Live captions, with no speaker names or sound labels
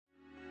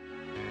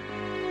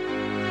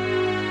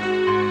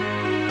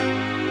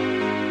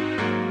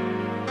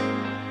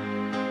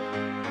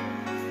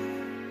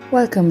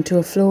Welcome to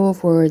A Flow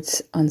of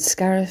Words on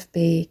Scariff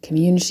Bay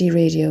Community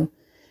Radio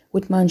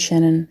with Mount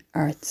Shannon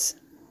Arts.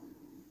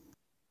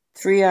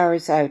 3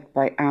 Hours Out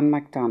by Anne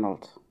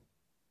MacDonald.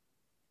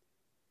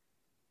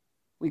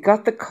 We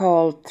got the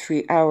call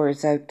 3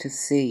 hours out to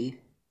sea.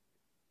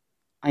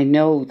 I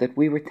know that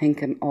we were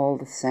thinking all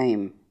the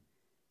same.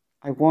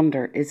 I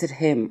wonder, is it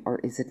him or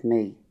is it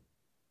me?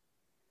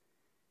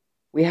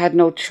 We had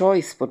no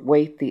choice but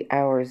wait the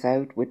hours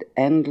out with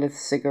endless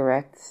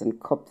cigarettes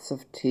and cups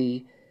of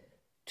tea,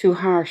 too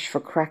harsh for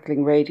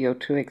crackling radio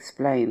to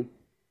explain.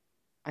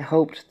 I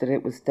hoped that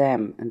it was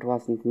them and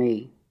wasn't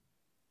me.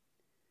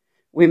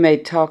 We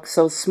made talk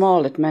so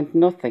small it meant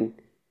nothing.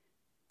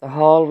 The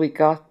haul we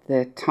got,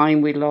 the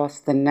time we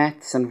lost the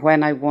nets, and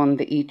when I won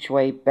the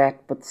each-way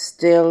bet, but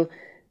still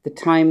the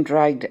time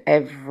dragged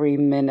every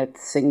minute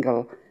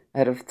single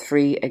out of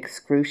 3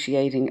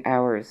 excruciating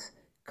hours,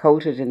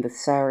 coated in the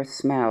sour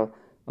smell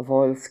of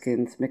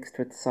oilskins mixed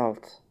with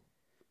salt.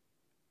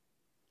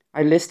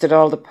 I listed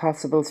all the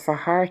possibles for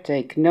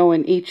heartache,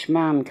 knowing each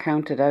man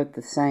counted out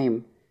the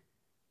same.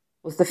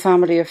 Was the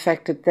family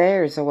affected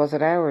theirs, or was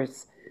it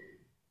ours?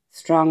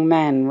 Strong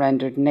men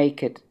rendered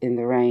naked in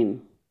the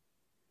rain.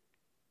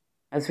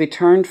 As we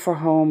turned for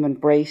home and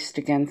braced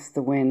against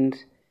the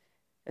wind,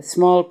 a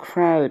small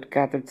crowd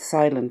gathered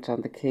silent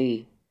on the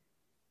quay.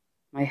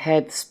 My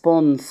head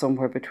spun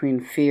somewhere between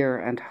fear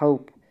and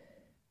hope.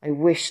 I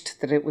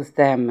wished that it was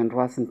them and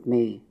wasn't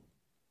me.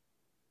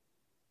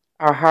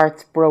 Our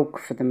hearts broke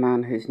for the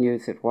man whose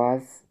news it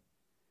was.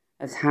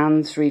 As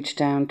hands reached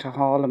down to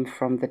haul him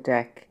from the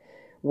deck,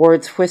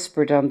 words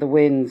whispered on the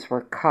winds were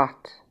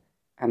cot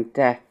and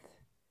death.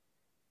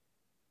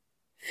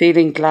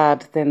 Feeling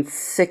glad, then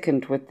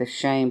sickened with the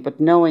shame, but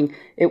knowing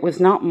it was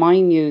not my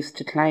news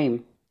to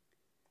claim.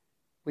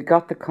 We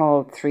got the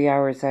call 3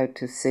 hours out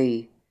to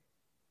sea.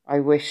 I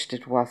wished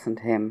it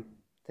wasn't him,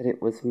 that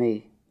it was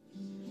me.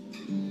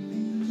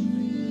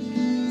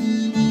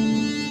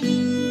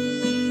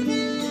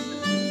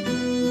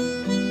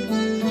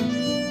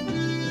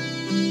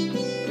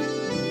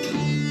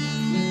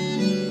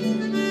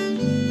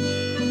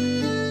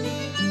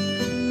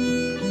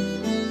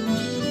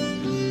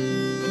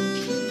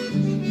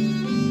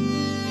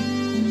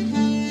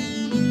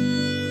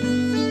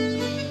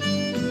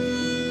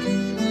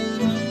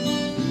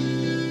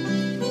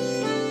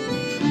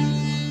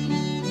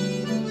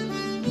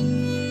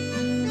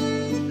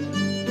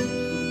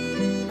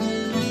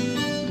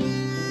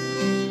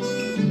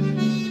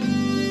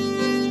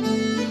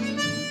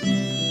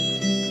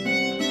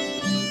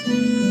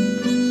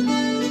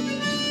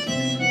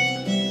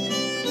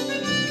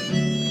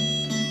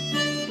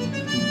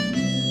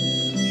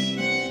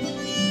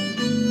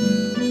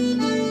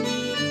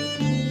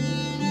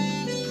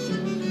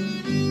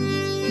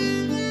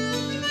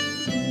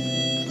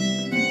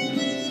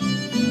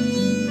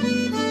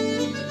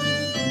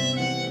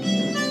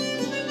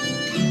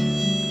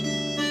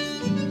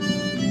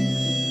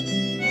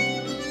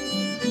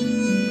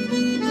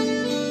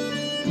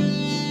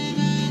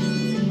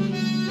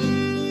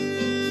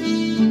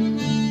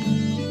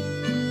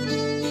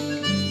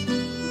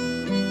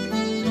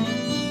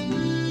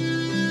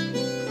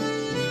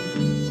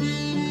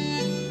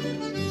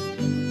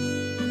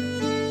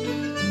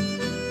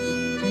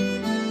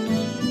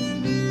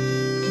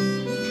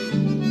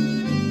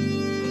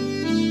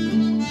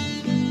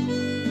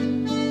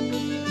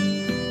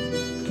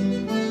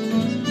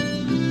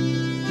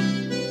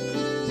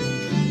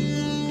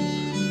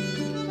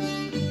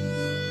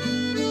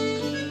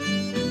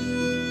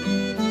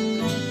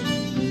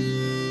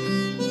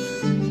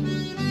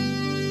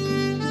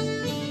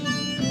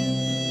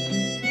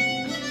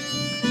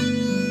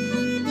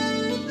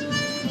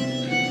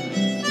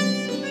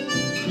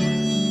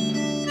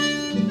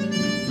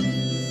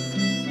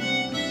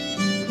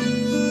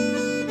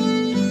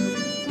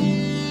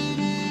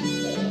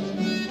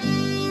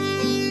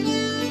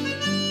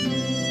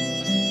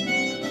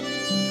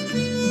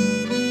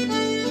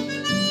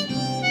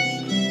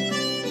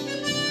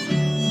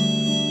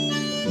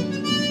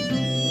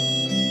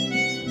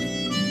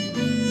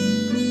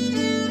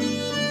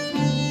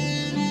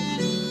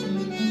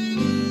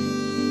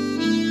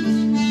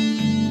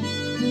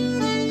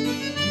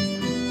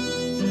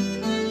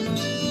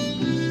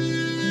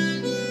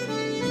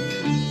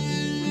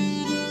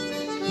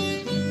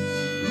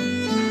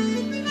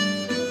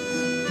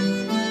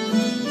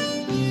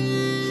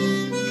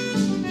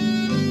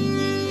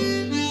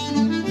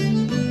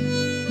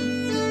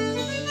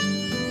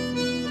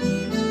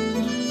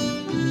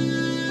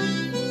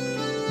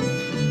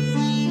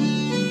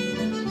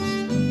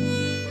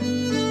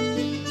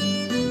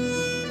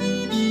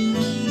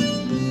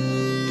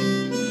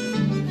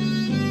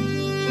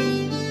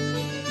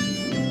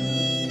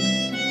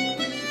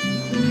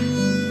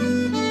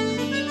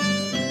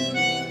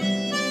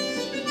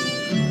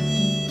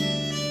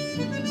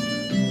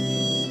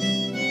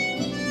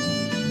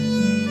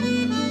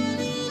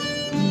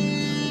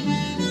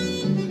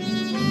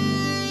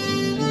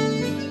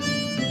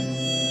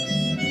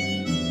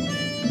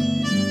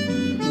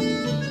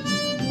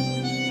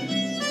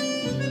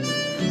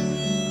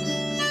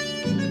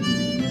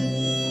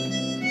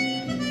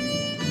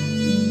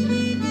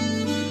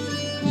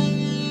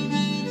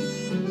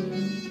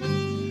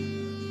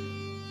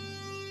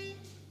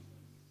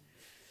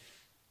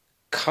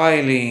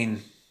 Kylene.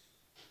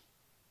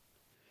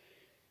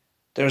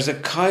 There's a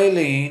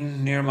Kylene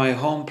near my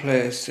home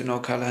place in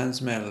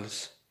O'Callaghan's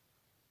Mills.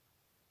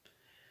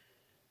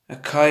 A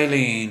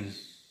Kylene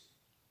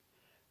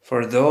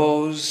for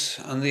those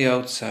on the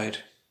outside.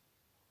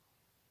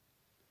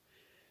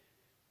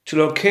 To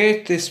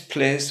locate this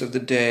place of the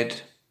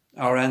dead,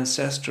 our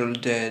ancestral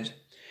dead,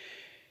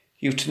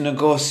 you've to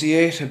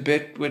negotiate a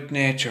bit with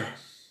nature.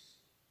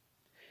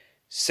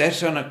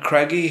 Set on a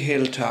craggy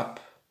hilltop,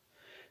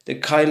 the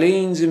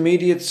Kylene's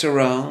immediate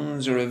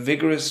surrounds are a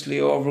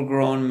vigorously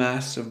overgrown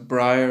mass of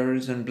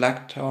briars and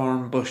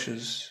blackthorn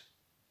bushes.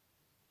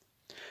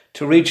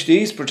 To reach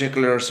these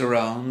particular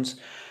surrounds,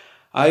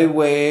 I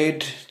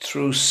wade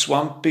through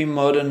swampy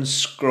mud and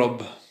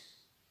scrub.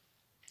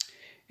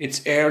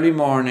 It's early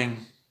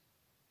morning.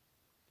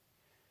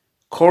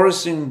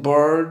 Chorusing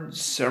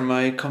birds are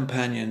my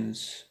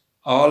companions.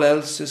 All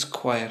else is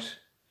quiet,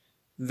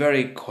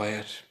 very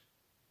quiet.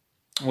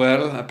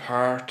 Well,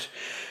 apart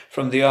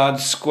from the odd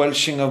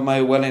squelching of my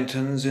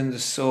Wellingtons in the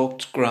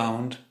soaked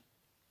ground,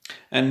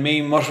 and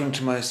me muttering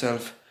to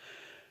myself,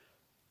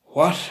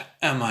 what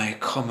am I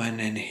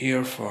coming in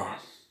here for?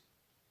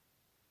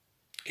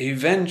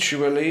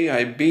 Eventually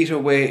I beat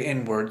away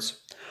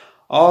inwards,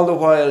 all the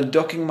while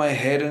ducking my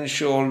head and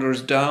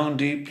shoulders down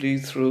deeply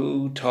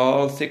through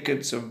tall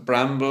thickets of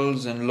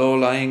brambles and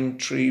low-lying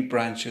tree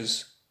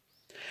branches.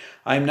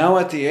 I'm now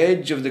at the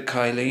edge of the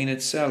Kylene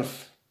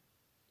itself.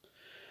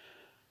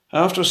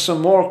 After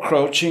some more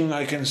crouching,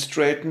 I can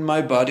straighten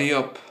my body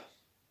up.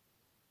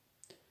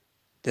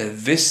 The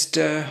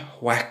vista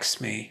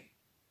whacks me.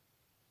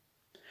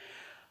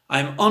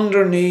 I'm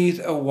underneath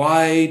a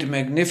wide,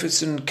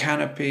 magnificent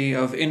canopy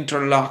of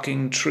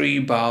interlocking tree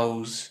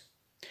boughs,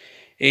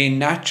 a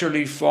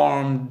naturally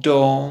formed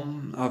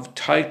dome of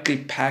tightly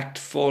packed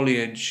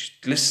foliage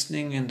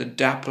glistening in the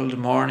dappled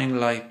morning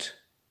light.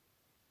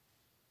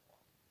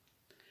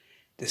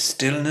 The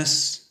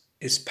stillness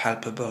is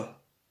palpable.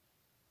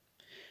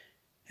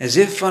 As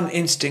if on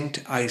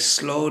instinct, I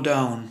slow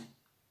down.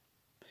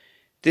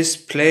 This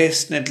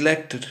place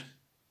neglected,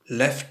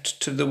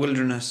 left to the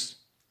wilderness.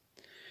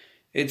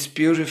 It's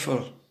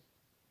beautiful,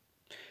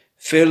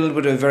 filled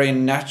with a very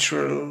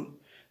natural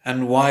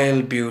and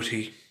wild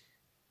beauty.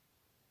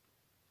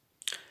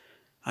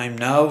 I'm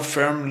now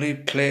firmly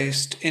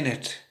placed in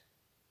it.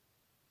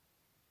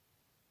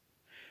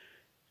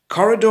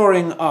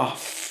 Corridoring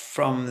off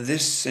from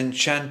this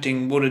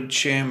enchanting wooded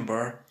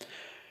chamber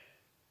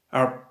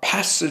are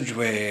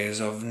passageways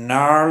of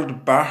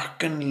gnarled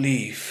bark and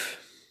leaf.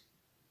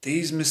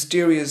 These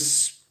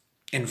mysterious,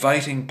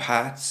 inviting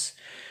paths,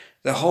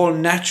 the whole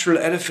natural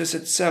edifice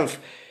itself,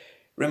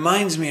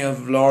 reminds me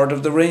of Lord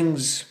of the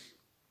Rings.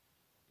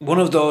 One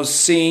of those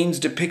scenes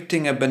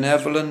depicting a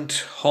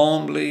benevolent,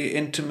 homely,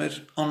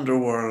 intimate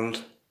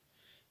underworld,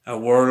 a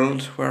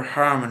world where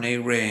harmony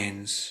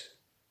reigns.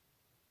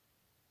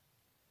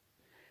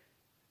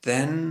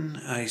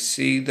 Then I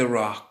see the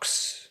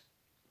rocks.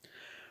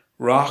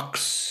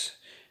 Rocks,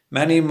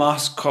 many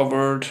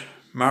moss-covered,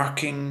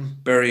 marking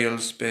burial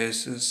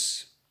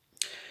spaces.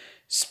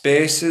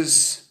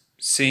 Spaces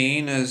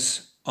seen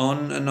as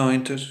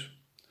unanointed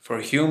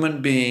for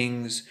human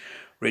beings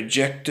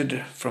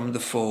rejected from the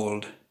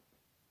fold.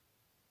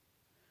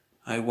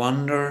 I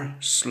wander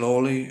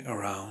slowly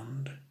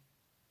around.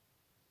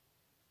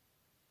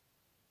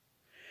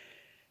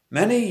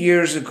 Many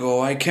years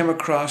ago I came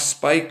across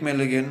Spike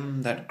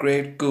Milligan, that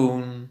great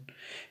goon,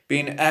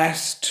 being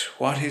asked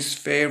what his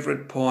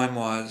favourite poem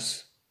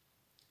was.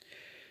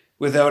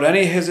 Without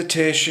any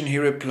hesitation he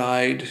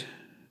replied,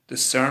 The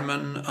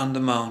Sermon on the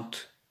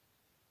Mount.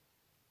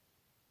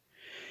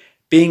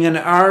 Being an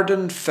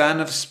ardent fan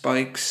of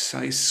Spike's,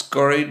 I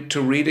scurried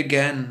to read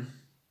again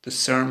The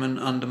Sermon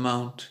on the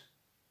Mount.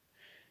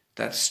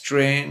 That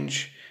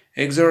strange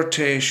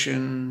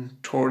exhortation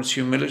towards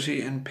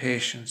humility and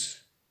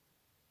patience.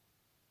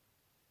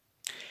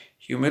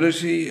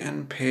 Humility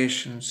and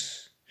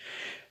patience.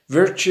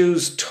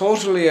 Virtues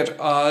totally at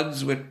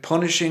odds with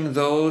punishing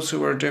those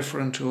who are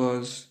different to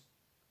us.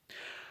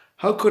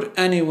 How could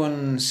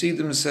anyone see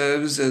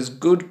themselves as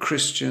good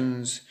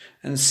Christians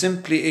and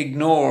simply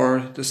ignore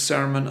the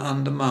Sermon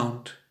on the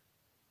Mount?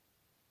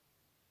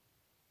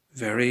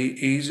 Very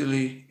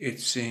easily,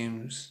 it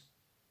seems.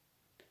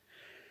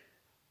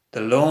 The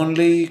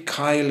lonely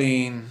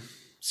Kylene,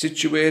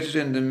 situated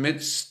in the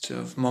midst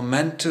of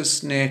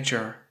momentous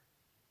nature,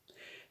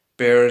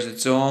 bears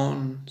its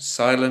own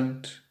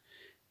silent,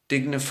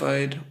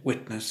 dignified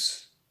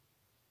witness.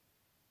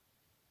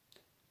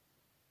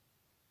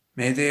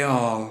 May they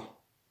all,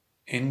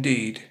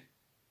 indeed,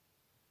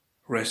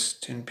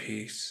 rest in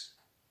peace.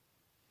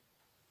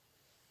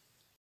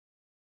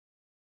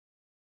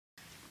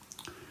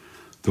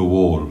 The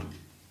Wall.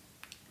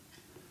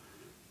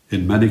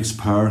 In Mannix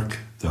Park,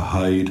 the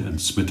Hyde and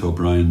Smith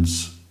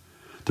O'Briens,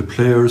 the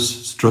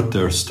players strut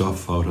their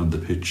stuff out on the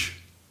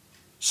pitch,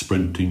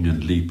 sprinting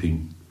and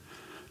leaping,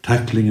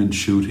 tackling and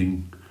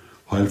shooting,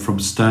 while from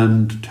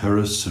stand,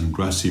 terrace and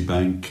grassy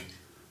bank,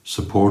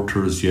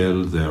 supporters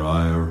yell their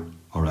ire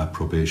or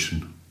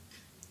approbation.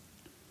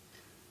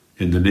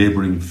 In the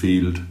neighbouring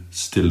field,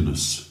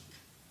 stillness.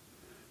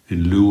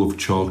 In lieu of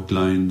chalked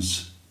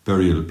lines,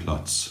 burial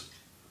plots.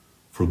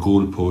 For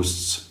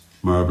goalposts,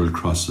 marble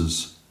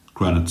crosses,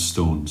 granite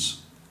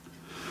stones.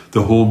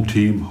 The home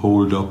team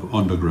holed up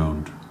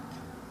underground.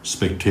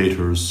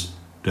 Spectators,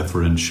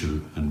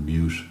 deferential and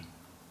mute.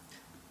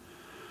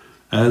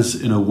 As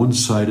in a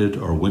one-sided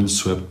or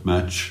windswept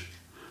match,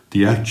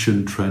 the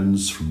action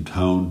trends from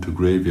town to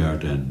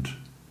graveyard end.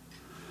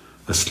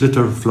 A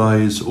slitter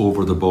flies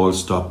over the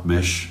ball-stop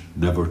mesh,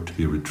 never to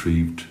be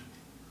retrieved.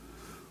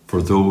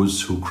 For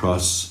those who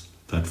cross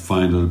that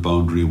final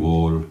boundary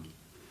wall,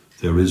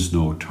 there is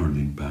no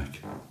turning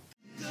back.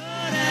 Good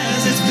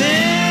as it's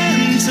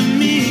been to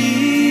me,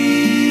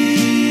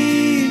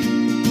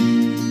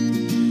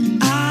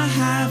 I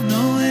have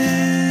no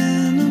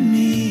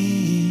enemies.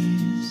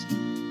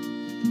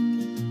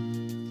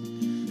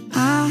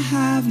 I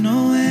have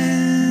no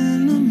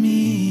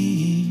enemies.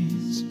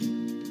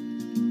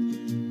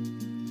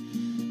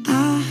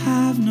 I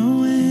have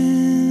no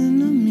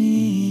enemies.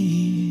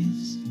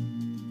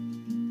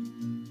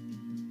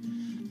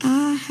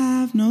 I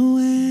have no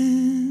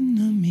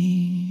enemies.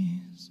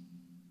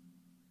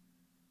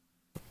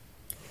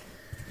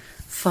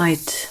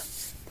 Fight.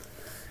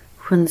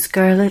 When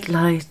scarlet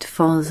light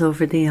falls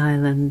over the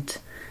island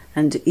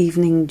and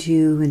evening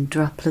dew in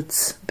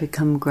droplets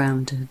become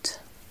grounded.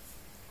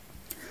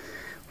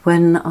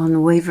 When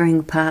on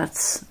wavering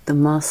paths the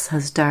moss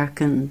has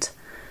darkened,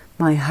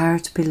 my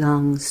heart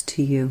belongs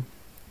to you.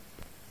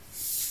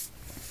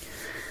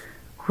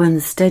 When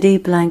steady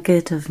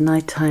blanket of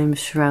nighttime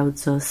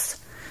shrouds us,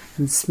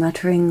 and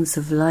smatterings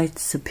of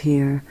lights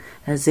appear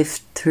as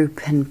if through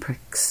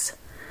pinpricks,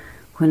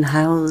 when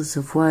howls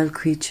of wild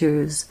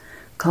creatures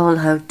call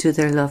out to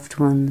their loved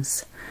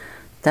ones,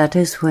 that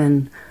is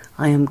when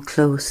I am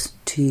close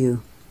to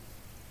you.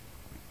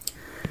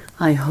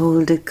 I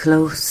hold it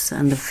close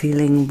and the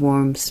feeling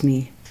warms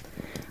me.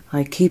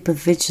 I keep a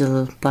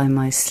vigil by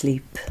my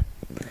sleep.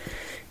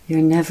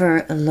 You're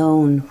never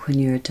alone when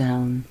you're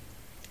down.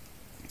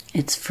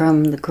 It's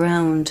from the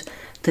ground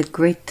that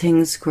great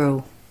things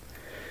grow.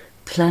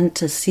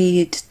 Plant a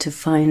seed to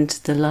find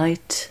the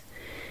light.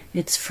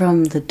 It's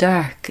from the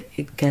dark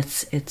it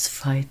gets its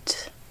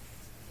fight.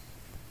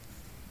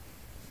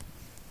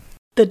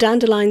 The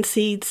Dandelion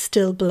Seeds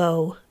Still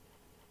Blow,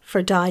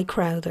 for Di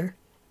Crowther,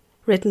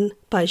 written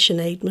by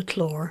Sinead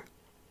McClure.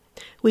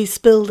 We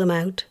spill them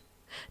out.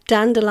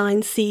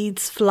 Dandelion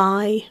seeds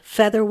fly,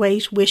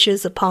 featherweight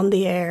wishes upon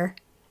the air,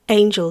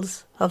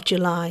 angels of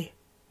July.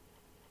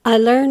 I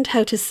learned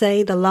how to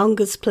say the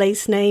longest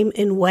place name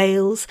in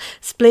Wales,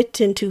 split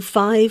into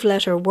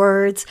 5-letter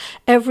words.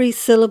 Every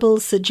syllable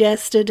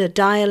suggested a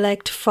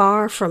dialect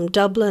far from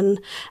Dublin,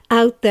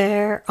 out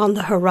there on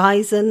the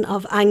horizon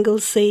of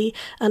Anglesey,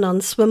 an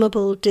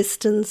unswimmable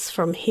distance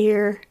from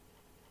here.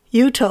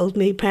 You told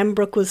me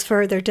Pembroke was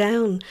further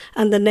down,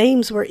 and the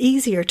names were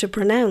easier to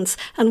pronounce,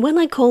 and when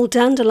I called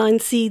Dandelion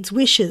Seeds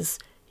wishes,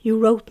 you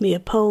wrote me a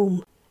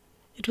poem.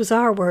 It was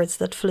our words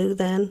that flew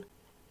then.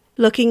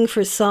 Looking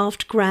for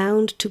soft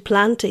ground to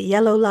plant a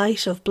yellow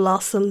light of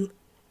blossom,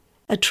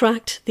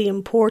 attract the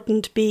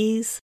important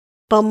bees,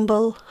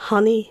 bumble,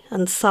 honey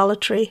and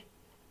solitary.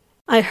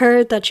 I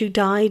heard that you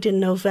died in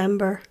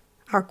November,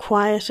 our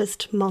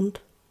quietest month.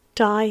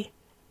 Die,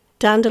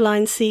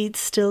 dandelion seeds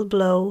still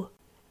blow,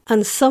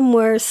 and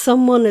somewhere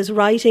someone is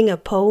writing a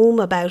poem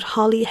about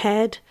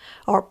Holyhead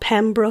or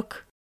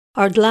Pembroke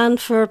or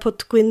Glanfer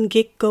Putgwyn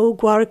Gik Go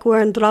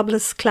Gwargwern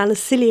Droblis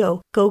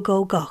Clanacilio Go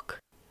Go Gok.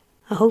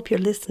 I hope you're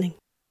listening.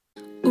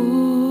 Ooh,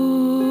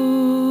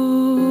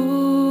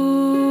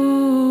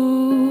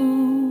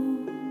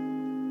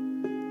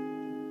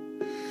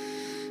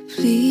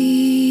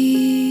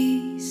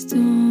 please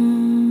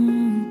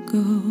don't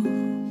go.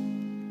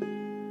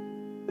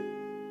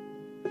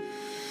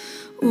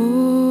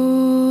 Oh,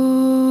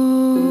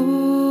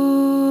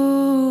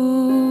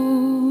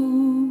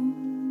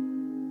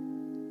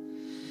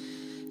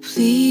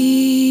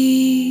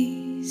 please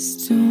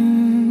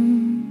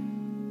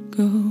don't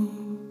go.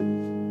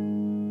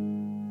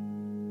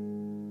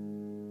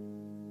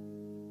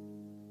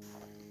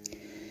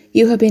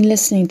 You have been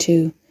listening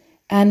to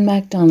Anne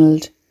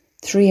MacDonald,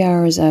 3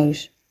 Hours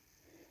Out,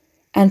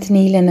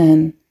 Anthony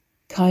Linehan,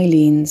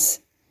 Kylie's,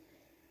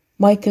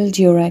 Michael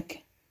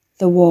Durack,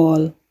 The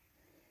Wall,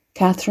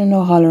 Catherine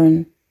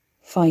O'Halloran,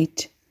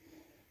 Fight,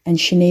 and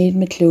Sinead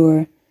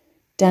McClure,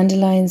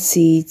 Dandelion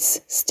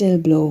Seeds Still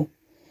Blow.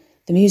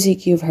 The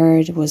music you've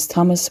heard was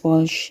Thomas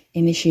Walsh,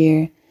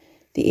 Inisheer,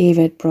 the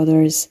Avett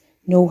Brothers,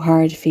 No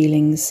Hard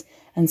Feelings,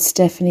 and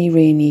Stephanie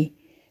Rainey,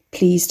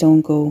 Please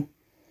Don't Go.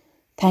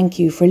 Thank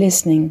you for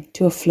listening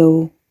to A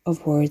Flow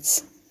of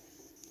Words.